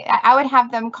 I would have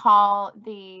them call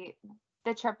the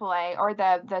AAA or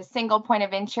the single point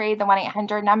of entry, the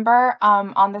 1-800 number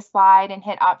on the slide, and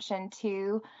hit option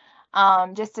 2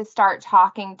 just to start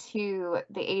talking to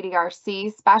the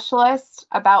ADRC specialist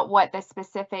about what the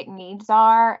specific needs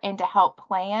are and to help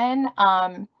plan.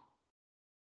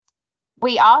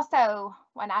 We also,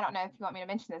 and I don't know if you want me to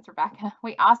mention this, Rebecca,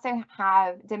 we also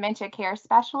have dementia care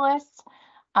specialists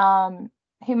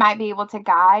who might be able to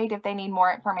guide if they need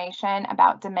more information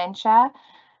about dementia.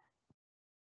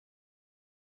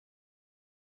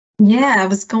 Yeah, I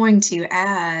was going to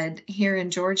add, here in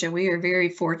Georgia, we are very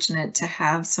fortunate to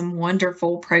have some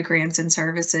wonderful programs and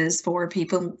services for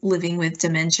people living with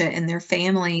dementia and their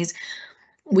families.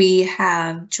 We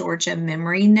have Georgia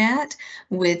Memory Net,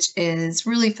 which is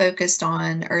really focused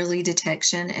on early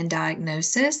detection and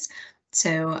diagnosis.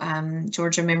 So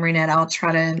Georgia Memory Net, I'll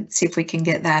try to see if we can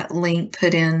get that link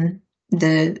put in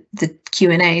the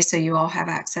Q&A so you all have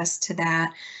access to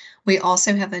that. We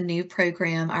also have a new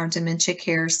program, our Dementia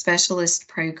Care Specialist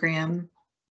Program,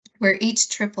 where each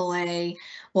AAA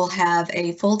will have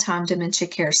a full-time dementia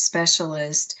care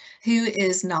specialist who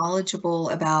is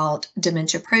knowledgeable about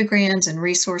dementia programs and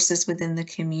resources within the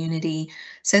community.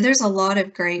 So there's a lot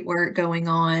of great work going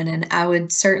on, and I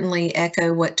would certainly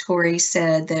echo what Tori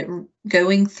said, that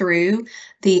going through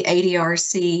the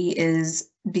ADRC is,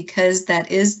 because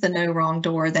that is the no wrong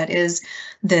door, that is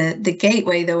the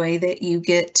gateway, the way that you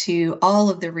get to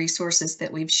all of the resources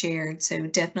that we've shared. So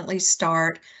definitely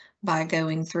start by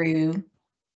going through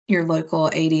your local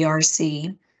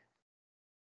ADRC.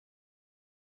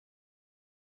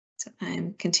 So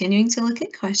I'm continuing to look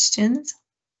at questions.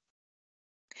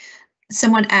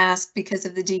 Someone asked, because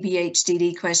of the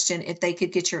DBHDD question, if they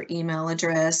could get your email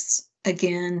address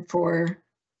again for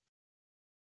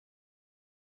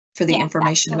the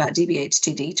information about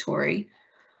DBHDD, Tori.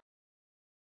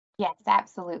 Yes,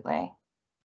 absolutely.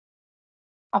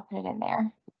 I'll put it in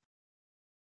there.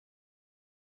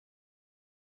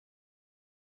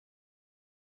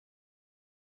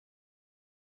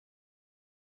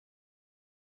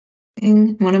 I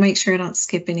want to make sure I don't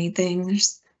skip anything.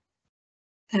 There's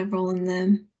several in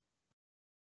them.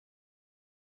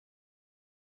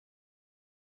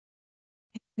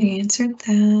 We answered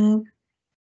that.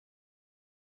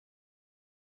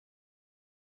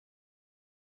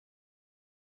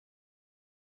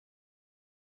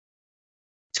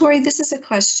 Tori, this is a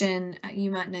question you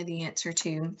might know the answer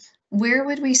to. Where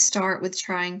would we start with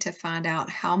trying to find out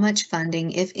how much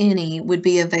funding, if any, would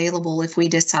be available if we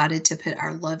decided to put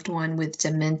our loved one with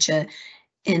dementia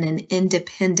in an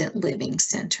independent living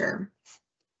center?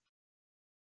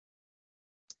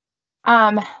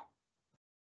 Are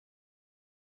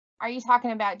you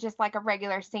talking about just like a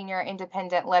regular senior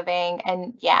independent living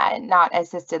and not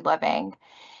assisted living?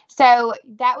 So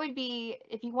that would be,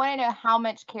 if you want to know how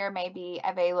much care may be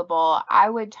available, I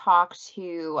would talk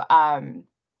to,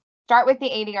 start with the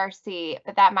ADRC,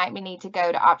 but that might need to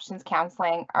go to options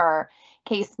counseling or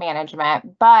case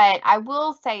management. But I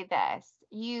will say this,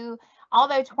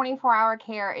 although 24-hour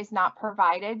care is not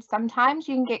provided, sometimes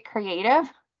you can get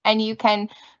creative and you can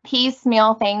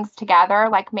piecemeal things together.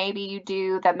 Like maybe you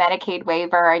do the Medicaid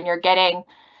waiver and you're getting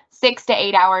 6 to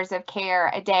 8 hours of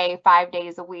care a day, 5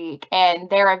 days a week, and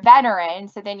they're a veteran.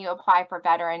 So then you apply for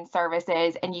veteran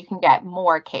services and you can get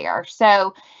more care.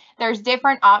 So there's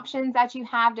different options that you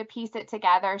have to piece it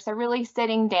together. So really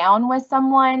sitting down with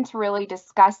someone to really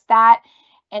discuss that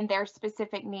and their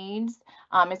specific needs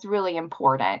is really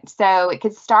important. So it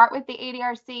could start with the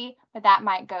ADRC, but that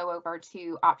might go over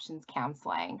to options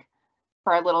counseling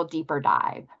for a little deeper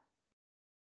dive.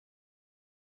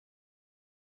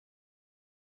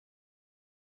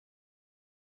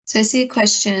 So I see a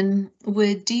question,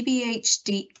 would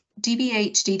DBHDD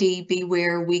be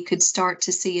where we could start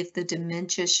to see if the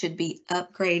dementia should be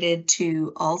upgraded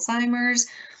to Alzheimer's?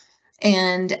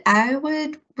 And I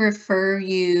would refer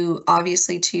you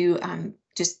obviously to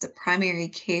just the primary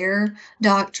care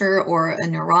doctor or a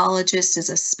neurologist as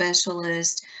a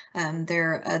specialist.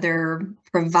 There are other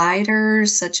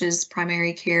providers such as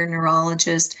primary care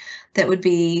neurologist that would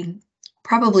be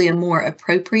probably a more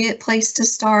appropriate place to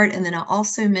start. And then I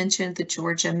also mentioned the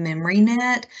Georgia Memory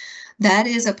Net. That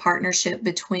is a partnership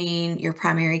between your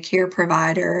primary care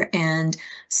provider and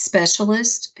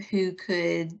specialist who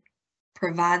could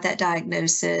provide that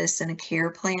diagnosis and a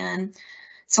care plan.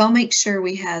 So I'll make sure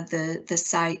we have the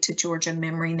site to Georgia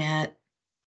Memory Net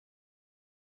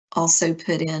also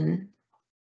put in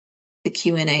the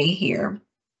Q&A here.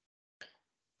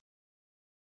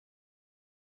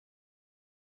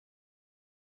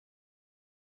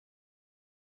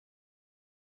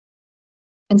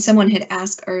 And someone had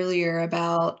asked earlier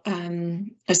about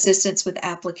assistance with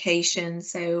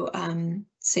applications. So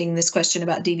seeing this question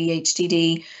about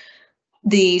DBHDD,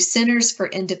 the Centers for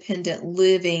Independent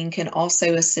Living can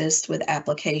also assist with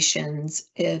applications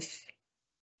if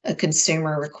a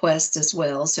consumer requests as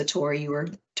well. So Tori, you were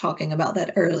talking about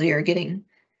that earlier, getting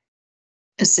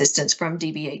assistance from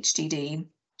DBHDD,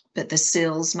 but the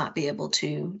CILs might be able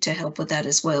to help with that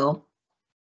as well.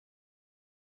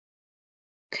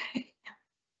 Okay.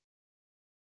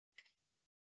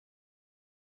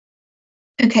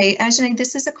 Okay, Ajay,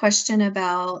 this is a question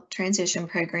about transition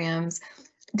programs.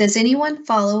 Does anyone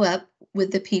follow up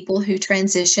with the people who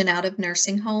transition out of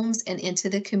nursing homes and into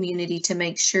the community to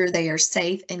make sure they are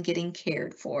safe and getting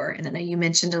cared for? And I know you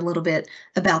mentioned a little bit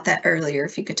about that earlier,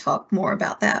 if you could talk more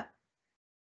about that.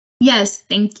 Yes,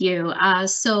 thank you.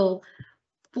 So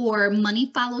for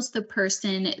Money Follows the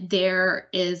Person, there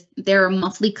are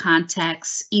monthly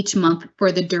contacts each month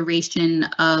for the duration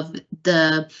of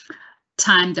the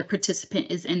time the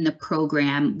participant is in the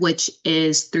program, which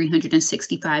is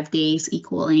 365 days,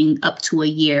 equaling up to a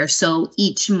year. So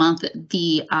each month,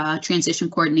 the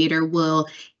transition coordinator will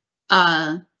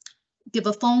give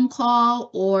a phone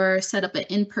call or set up an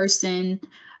in-person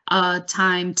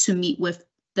time to meet with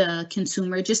the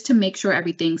consumer just to make sure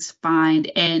everything's fine,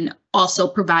 and also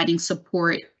providing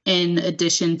support in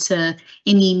addition to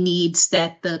any needs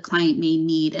that the client may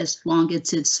need, as long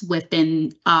as it's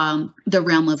within the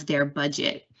realm of their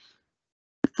budget.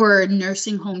 For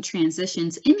nursing home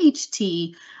transitions,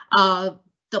 NHT,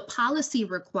 the policy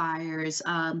requires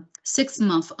 6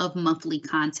 months of monthly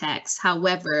contacts.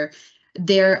 However,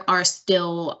 there are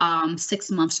still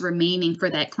 6 months remaining for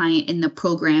that client in the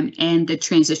program, and the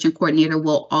transition coordinator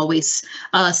will always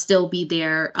still be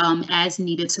there as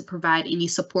needed to provide any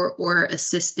support or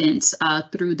assistance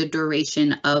through the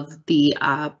duration of the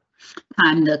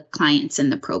time the client's in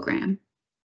the program.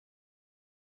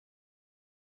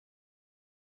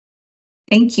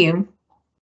 Thank you.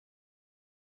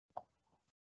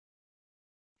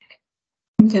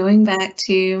 Going back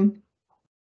to,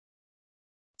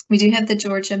 we do have the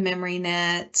Georgia Memory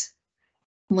Net.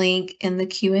 link in the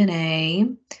Q&A,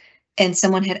 and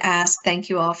someone had asked, thank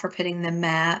you all for putting the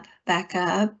map back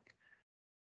up.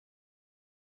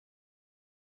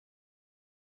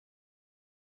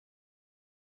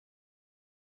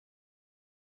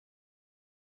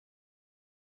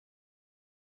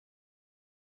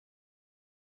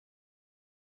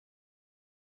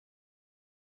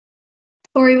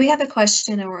 Lori, we have a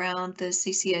question around the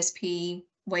CCSP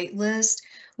wait list.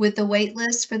 With the wait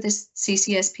list for the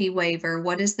CCSP waiver,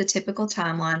 what is the typical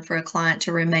timeline for a client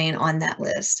to remain on that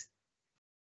list?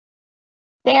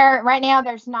 Right now,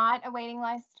 there's not a waiting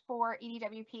list for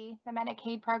EDWP, the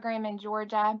Medicaid program in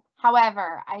Georgia.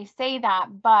 However, I say that,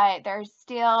 but there's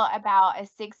still about a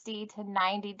 60 to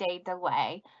 90-day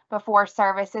delay before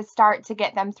services start to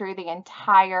get them through the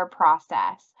entire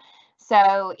process.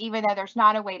 So even though there's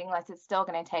not a waiting list, it's still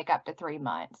going to take up to 3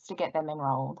 months to get them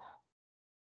enrolled.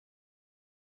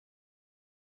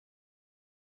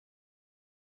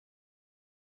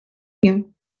 Yeah.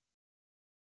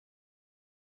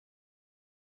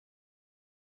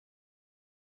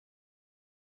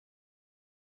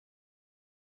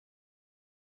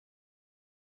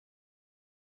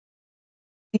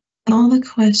 All the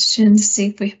questions, see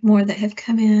if we have more that have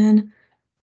come in.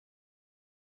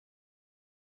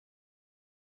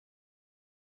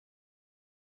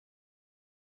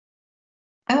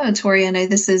 Oh, Tori, I know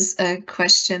this is a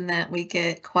question that we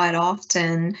get quite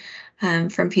often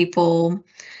from people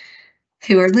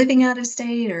who are living out of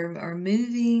state or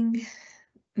moving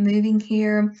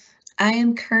here. I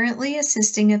am currently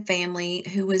assisting a family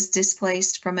who was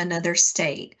displaced from another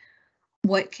state.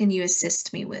 What can you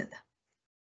assist me with?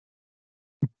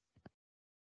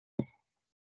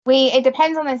 It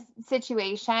depends on the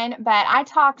situation, but I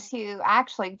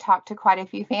actually talked to quite a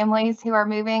few families who are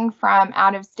moving from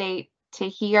out of state to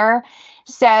here.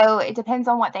 So it depends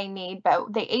on what they need,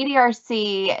 but the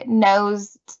ADRC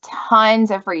knows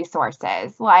tons of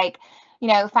resources, like,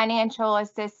 financial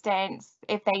assistance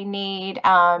if they need,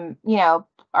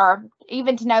 or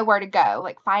even to know where to go,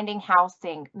 like finding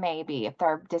housing, maybe if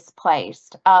they're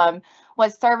displaced.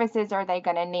 What services are they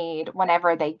going to need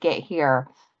whenever they get here?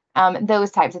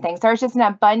 Those types of things. There's just an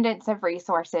abundance of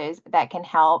resources that can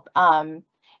help.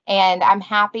 And I'm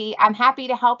happy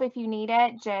to help if you need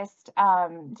it. Just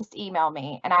email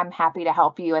me and I'm happy to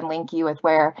help you and link you with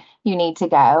where you need to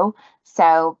go.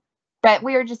 So, but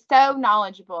we are just so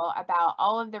knowledgeable about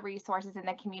all of the resources in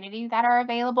the community that are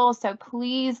available. So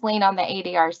please lean on the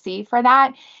ADRC for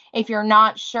that. If you're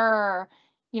not sure,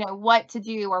 what to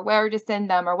do or where to send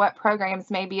them or what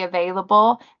programs may be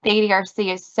available, the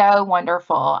ADRC is so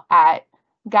wonderful at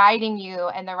guiding you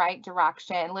in the right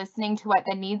direction, listening to what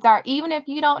the needs are. Even if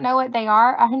you don't know what they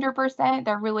are 100%,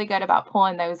 they're really good about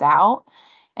pulling those out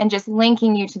and just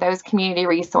linking you to those community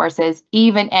resources,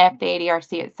 even if the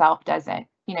ADRC itself doesn't,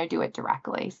 do it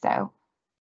directly. So.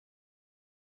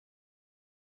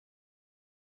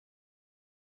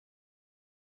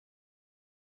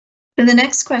 And the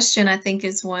next question, I think,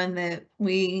 is one that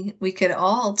we could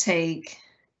all take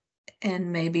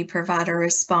and maybe provide a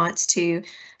response to.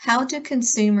 How do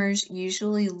consumers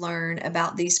usually learn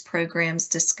about these programs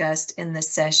discussed in the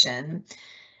session?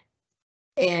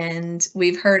 And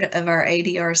we've heard of our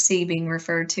ADRC being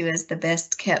referred to as the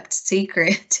best kept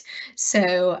secret.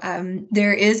 So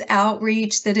there is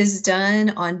outreach that is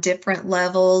done on different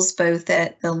levels, both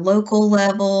at the local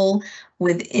level,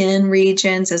 within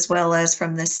regions, as well as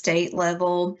from the state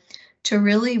level, to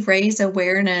really raise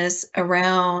awareness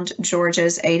around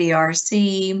Georgia's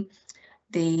ADRC,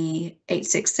 the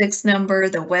 866 number,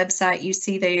 the website you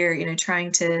see there,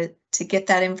 trying to get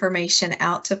that information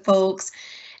out to folks.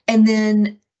 And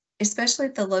then, especially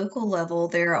at the local level,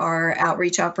 there are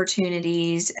outreach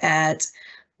opportunities at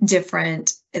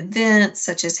different events,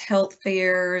 such as health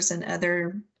fairs and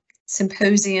other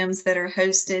symposiums that are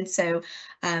hosted. So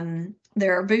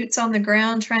there are boots on the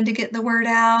ground trying to get the word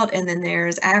out, and then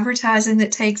there's advertising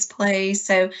that takes place.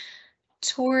 So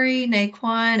Tori,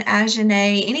 Naquan,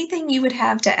 Ajane, anything you would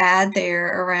have to add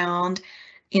there around,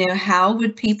 how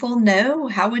would people know?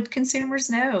 How would consumers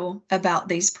know about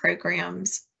these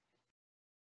programs?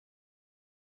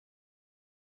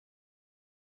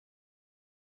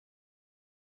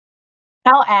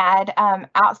 I'll add,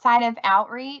 outside of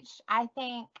outreach, I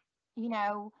think,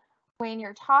 when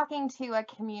you're talking to a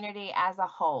community as a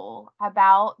whole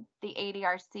about the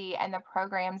ADRC and the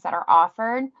programs that are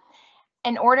offered,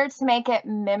 in order to make it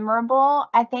memorable,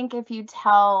 I think if you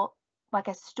tell like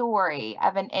a story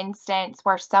of an instance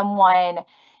where someone,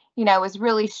 was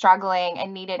really struggling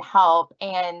and needed help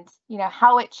and,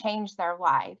 how it changed their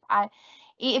life.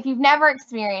 if you've never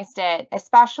experienced it,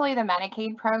 especially the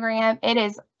Medicaid program, it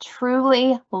is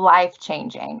truly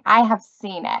life-changing. I have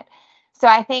seen it. So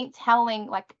I think telling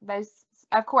like those,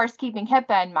 of course, keeping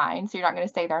HIPAA in mind, so you're not going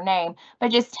to say their name,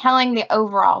 but just telling the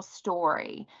overall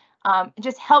story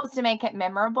just helps to make it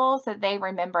memorable so they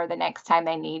remember the next time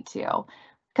they need to.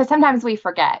 Because sometimes we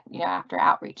forget, after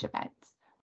outreach events.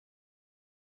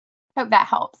 Hope that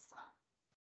helps.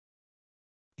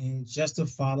 And just to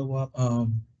follow up,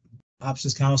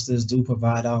 options counselors do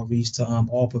provide outreach to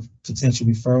all potential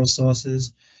referral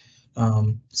sources,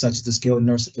 such as the skilled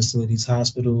nursing facilities,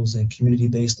 hospitals, and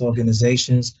community-based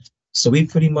organizations. So we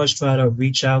pretty much try to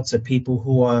reach out to people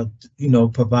who are,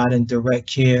 providing direct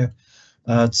care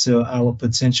to our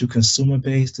potential consumer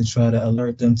base to try to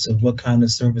alert them to what kind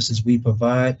of services we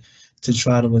provide to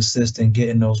try to assist in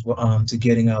getting those to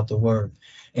getting out the word.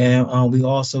 And we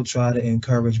also try to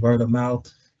encourage word of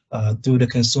mouth through the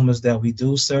consumers that we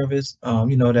do service.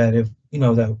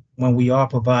 That when we are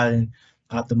providing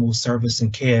optimal service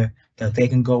and care, that they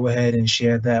can go ahead and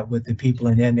share that with the people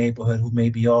in their neighborhood who may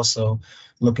be also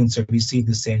looking to receive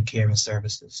the same care and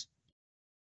services.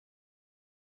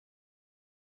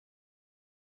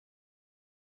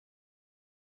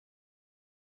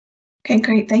 Okay,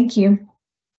 great. Thank you.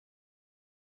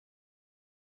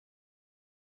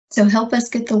 So help us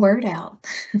get the word out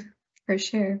for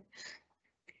sure.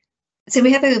 So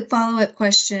we have a follow-up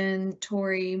question,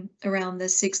 Tori, around the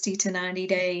 60 to 90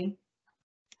 day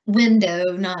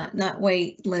window, not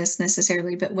wait list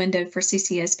necessarily, but window for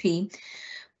CCSP.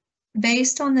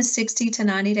 Based on the 60 to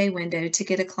 90 day window to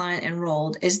get a client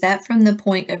enrolled, is that from the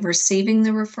point of receiving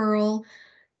the referral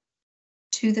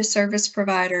to the service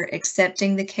provider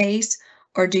accepting the case,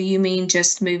 or do you mean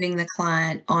just moving the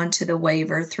client onto the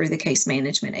waiver through the case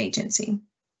management agency?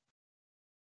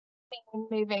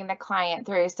 Moving the client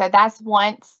through. So that's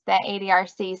once the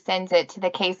ADRC sends it to the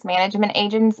case management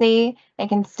agency, it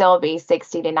can still be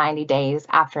 60 to 90 days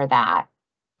after that.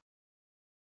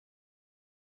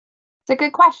 It's a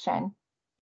good question.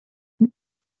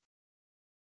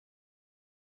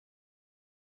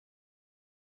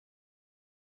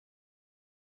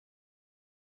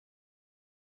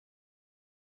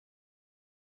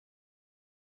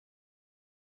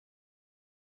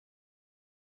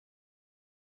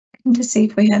 To see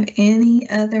if we have any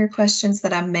other questions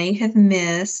that I may have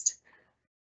missed.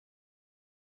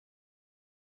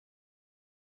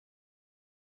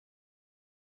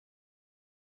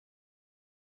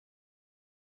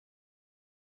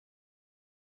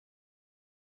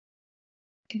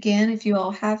 Again, if you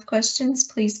all have questions,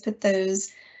 please put those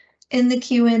in the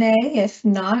Q&A. If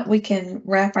not, we can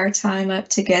wrap our time up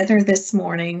together this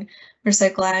morning. We're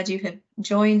so glad you have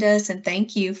joined us, and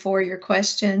thank you for your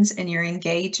questions and your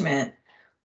engagement.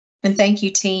 And thank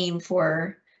you, team,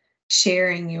 for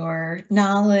sharing your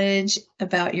knowledge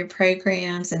about your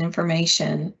programs and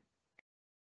information.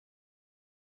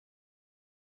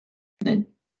 I'm gonna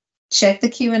check the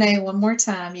Q&A one more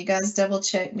time. You guys double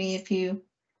check me if you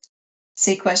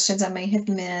see questions I may have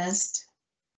missed.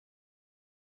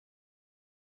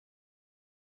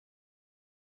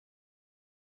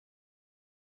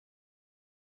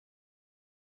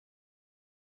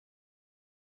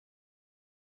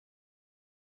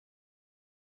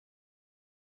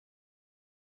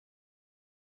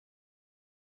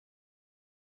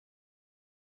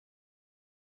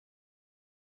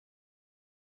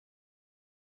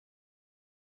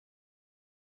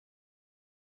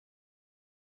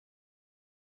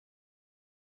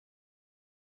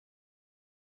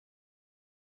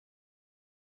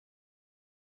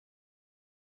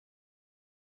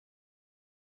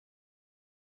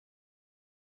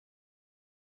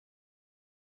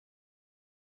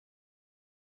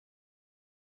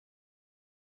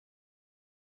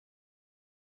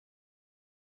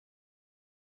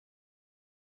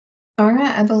 All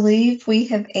right, I believe we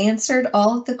have answered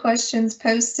all of the questions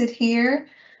posted here.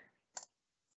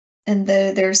 And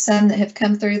there's some that have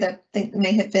come through that I think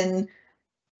may have been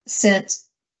sent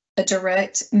a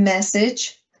direct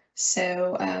message.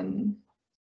 So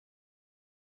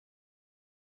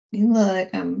look,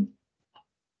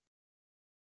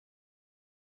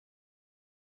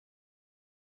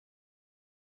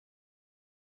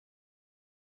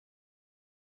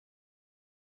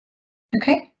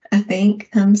 okay, I think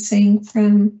I'm seeing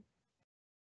from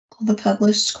all the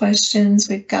published questions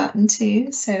we've gotten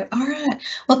to. So, all right.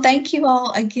 Well, thank you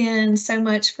all again so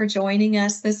much for joining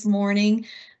us this morning.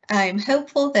 I'm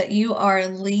hopeful that you are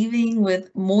leaving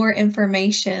with more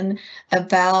information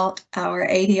about our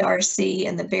ADRC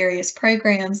and the various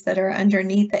programs that are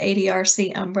underneath the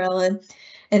ADRC umbrella.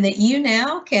 and that you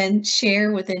now can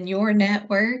share within your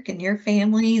network and your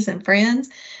families and friends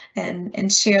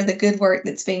and share the good work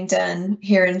that's being done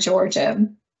here in Georgia.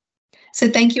 So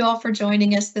thank you all for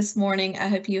joining us this morning. I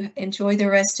hope you enjoy the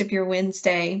rest of your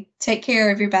Wednesday. Take care,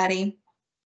 everybody.